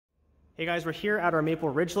Hey guys, we're here at our Maple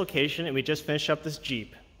Ridge location and we just finished up this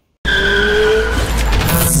Jeep.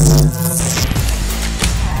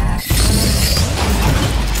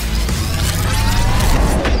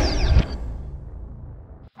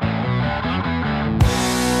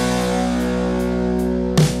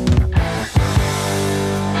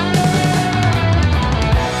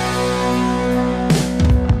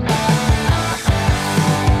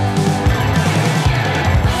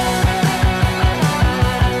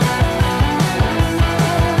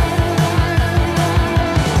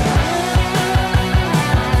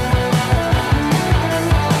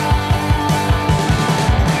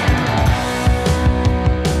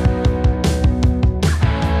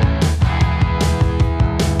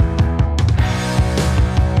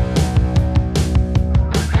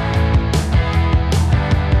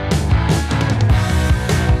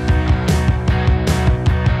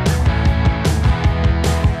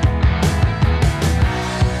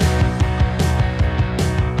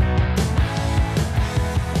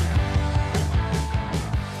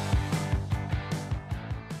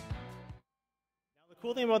 The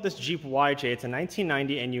cool thing about this Jeep YJ, it's a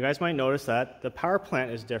 1990, and you guys might notice that the power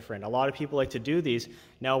plant is different. A lot of people like to do these.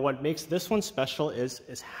 Now, what makes this one special is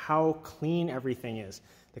how clean everything is.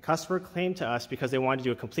 The customer claimed to us because they wanted to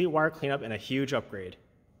do a complete wire cleanup and a huge upgrade.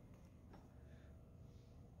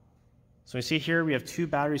 So you see here, we have 2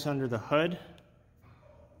 batteries under the hood.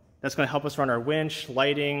 That's going to help us run our winch,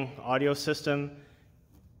 lighting, audio system.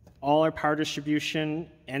 All our power distribution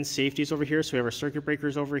and safety is over here. So we have our circuit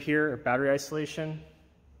breakers over here, our battery isolation.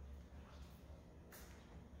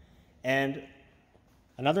 And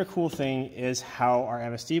another cool thing is how our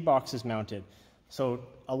MSD box is mounted. So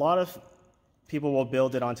a lot of people will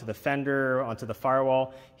build it onto the fender, onto the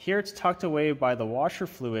firewall. Here it's tucked away by the washer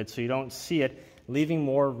fluid so you don't see it, leaving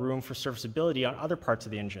more room for serviceability on other parts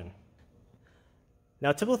of the engine. Now,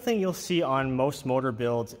 a typical thing you'll see on most motor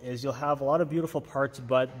builds is you'll have a lot of beautiful parts,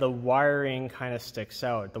 but the wiring kind of sticks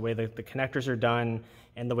out. The way the connectors are done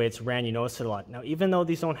and the way it's ran, you notice it a lot. Now, even though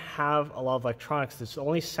these don't have a lot of electronics, there's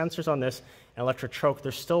only sensors on this and electric choke,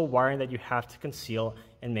 there's still wiring that you have to conceal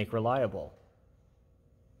and make reliable.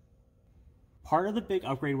 Part of the big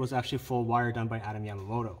upgrade was actually full wire done by Adam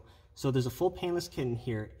Yamamoto. So there's a full painless kit in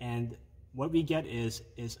here, and what we get is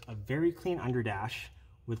a very clean underdash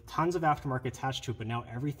with tons of aftermarket attached to it, but now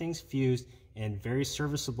everything's fused and very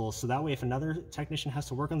serviceable, so that way if another technician has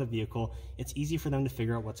to work on the vehicle, it's easy for them to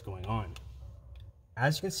figure out what's going on.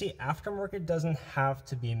 As you can see, aftermarket doesn't have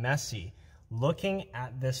to be messy. Looking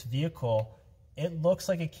at this vehicle, it looks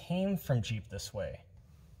like it came from Jeep this way.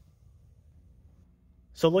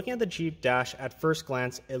 So looking at the Jeep dash, at first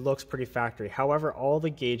glance, it looks pretty factory. However, all the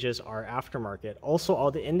gauges are aftermarket. Also, all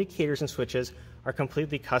the indicators and switches are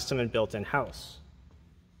completely custom and built in-house.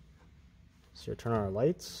 So you turn on our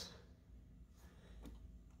lights.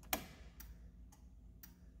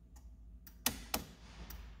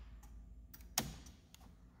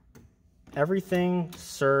 Everything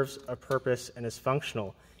serves a purpose and is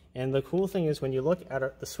functional. And the cool thing is when you look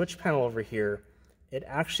at the switch panel over here, it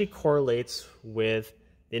actually correlates with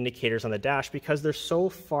the indicators on the dash because they're so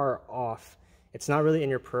far off. It's not really in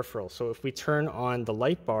your peripheral. So if we turn on the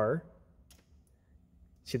light bar,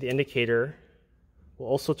 see the indicator will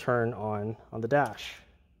also turn on the dash.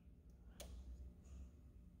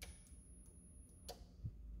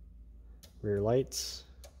 Rear lights.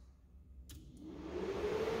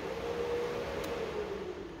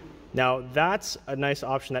 Now that's a nice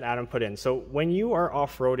option that Adam put in. So when you are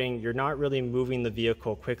off-roading, you're not really moving the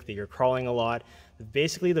vehicle quickly. You're crawling a lot.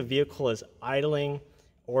 Basically the vehicle is idling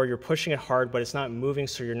or you're pushing it hard, but it's not moving,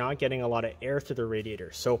 so you're not getting a lot of air through the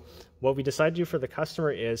radiator. So what we decided to do for the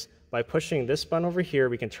customer is by pushing this button over here,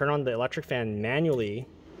 we can turn on the electric fan manually.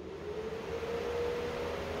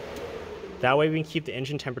 That way we can keep the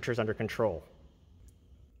engine temperatures under control.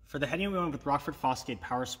 For the heading, we went with Rockford Fosgate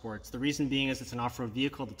Power Sports. The reason being is it's an off-road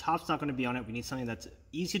vehicle. The top's not going to be on it. We need something that's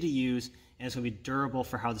easy to use and it's going to be durable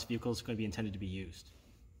for how this vehicle is going to be intended to be used.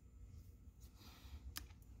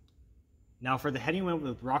 Now for the head unit, we went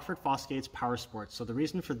with Rockford Fosgate's Power Sports. So the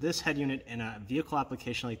reason for this head unit in a vehicle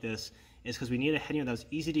application like this is because we need a head unit that was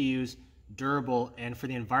easy to use, durable, and for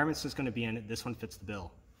the environments it's going to be in, this one fits the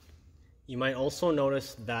bill. You might also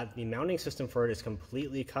notice that the mounting system for it is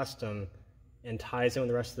completely custom and ties in with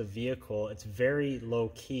the rest of the vehicle. It's very low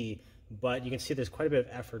key, but you can see there's quite a bit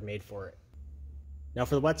of effort made for it. Now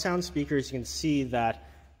for the wet sound speakers, you can see that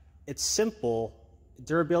it's simple.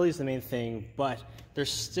 Durability is the main thing, but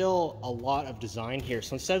there's still a lot of design here.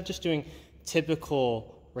 So instead of just doing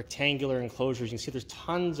typical rectangular enclosures, you can see there's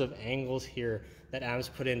tons of angles here that Adam's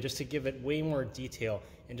put in just to give it way more detail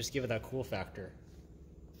and just give it that cool factor.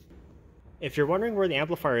 If you're wondering where the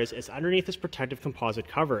amplifier is, it's underneath this protective composite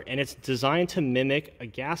cover, and it's designed to mimic a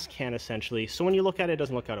gas can essentially, so when you look at it, it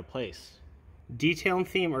doesn't look out of place. Detail and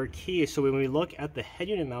theme are key, so when we look at the head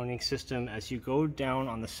unit mounting system, as you go down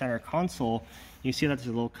on the center console, you see that there's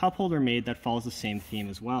a little cup holder made that follows the same theme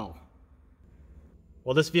as well.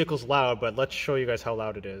 Well, this vehicle's loud, but let's show you guys how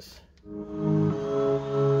loud it is.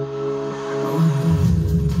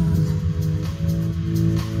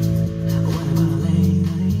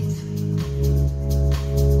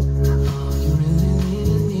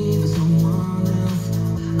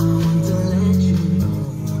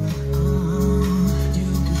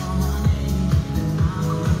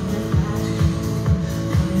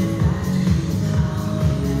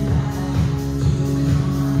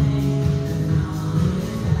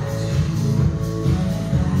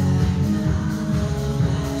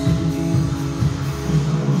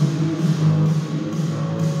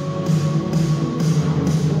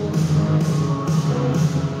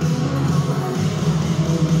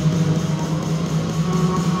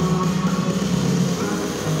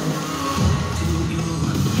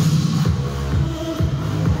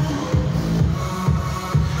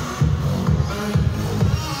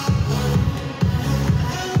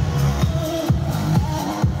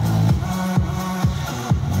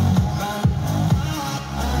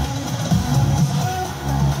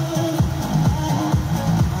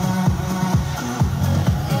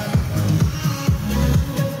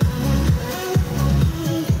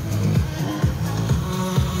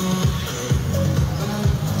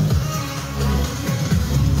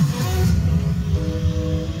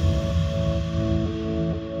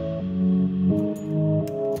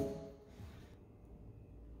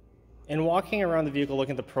 And walking around the vehicle,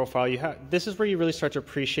 looking at the profile, this is where you really start to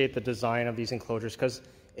appreciate the design of these enclosures, because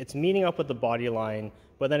it's meeting up with the body line,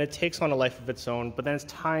 but then it takes on a life of its own, but then it's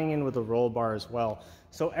tying in with the roll bar as well.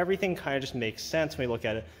 So everything kind of just makes sense when you look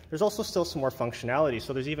at it. There's also still some more functionality,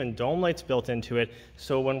 so there's even dome lights built into it,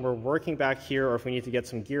 so when we're working back here or if we need to get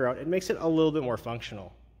some gear out, it makes it a little bit more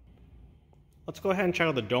functional. Let's go ahead and check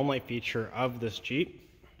out the dome light feature of this Jeep.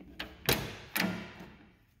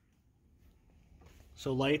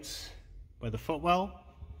 So lights by the footwell.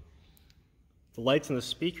 The lights and the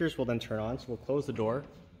speakers will then turn on, so we'll close the door.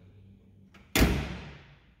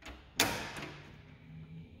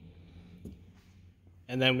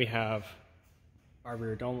 And then we have our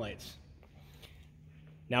rear dome lights.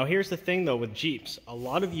 Now here's the thing though with Jeeps, a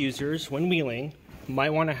lot of users when wheeling might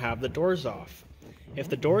want to have the doors off. If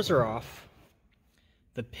the doors are off,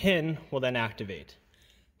 the pin will then activate.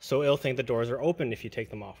 So it'll think the doors are open if you take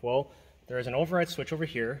them off. Well, there is an override switch over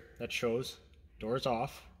here that shows doors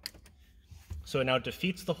off. So it now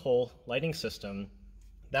defeats the whole lighting system.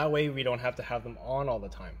 That way we don't have to have them on all the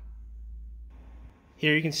time.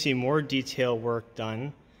 Here you can see more detail work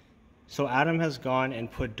done. So Adam has gone and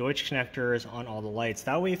put Deutsch connectors on all the lights.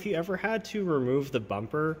 That way if you ever had to remove the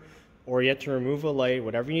bumper or you had to remove a light,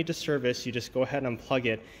 whatever you need to service, you just go ahead and unplug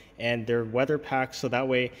it, and they're weather packed, so that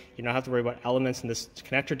way you don't have to worry about elements and this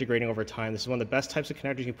connector degrading over time. This is one of the best types of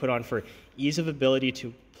connectors you can put on for ease of ability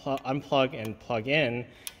to unplug and plug in,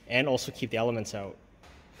 and also keep the elements out.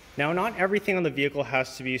 Now, not everything on the vehicle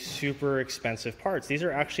has to be super expensive parts. These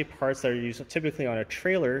are actually parts that are used typically on a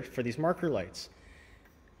trailer for these marker lights.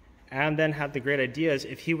 And then have the great idea is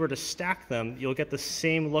if he were to stack them, you'll get the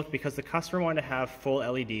same look because the customer wanted to have full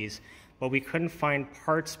LEDs, but we couldn't find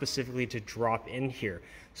parts specifically to drop in here.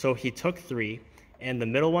 So he took 3, and the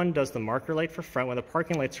middle one does the marker light for front when the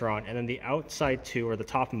parking lights are on, and then the outside 2, or the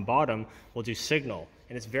top and bottom, will do signal.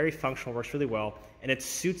 And it's very functional, works really well, and it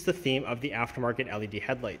suits the theme of the aftermarket LED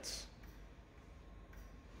headlights.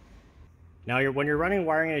 Now, when you're running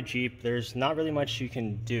wiring in a Jeep, there's not really much you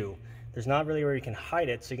can do. There's not really where you can hide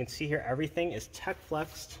it. So you can see here, everything is tech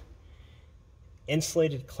flexed,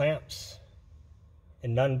 insulated clamps,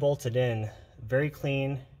 and none bolted in. Very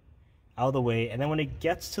clean, out of the way. And then when it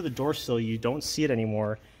gets to the door sill, you don't see it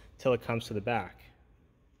anymore till it comes to the back.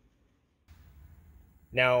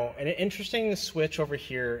 Now, an interesting switch over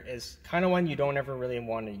here is kind of one you don't ever really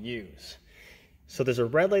want to use. So there's a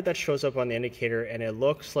red light that shows up on the indicator, and it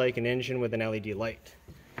looks like an engine with an LED light.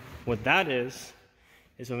 What that is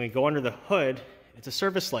when we go under the hood, it's a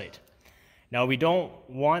service light. Now, we don't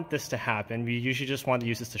want this to happen. We usually just want to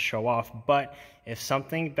use this to show off, but if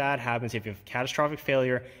something bad happens, if you have catastrophic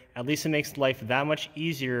failure, at least it makes life that much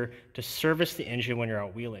easier to service the engine when you're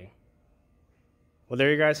out wheeling. Well,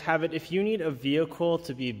 there you guys have it. If you need a vehicle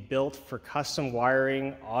to be built for custom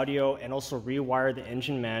wiring, audio, and also rewire the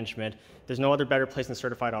engine management, there's no other better place than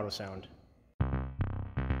Certified Autosound.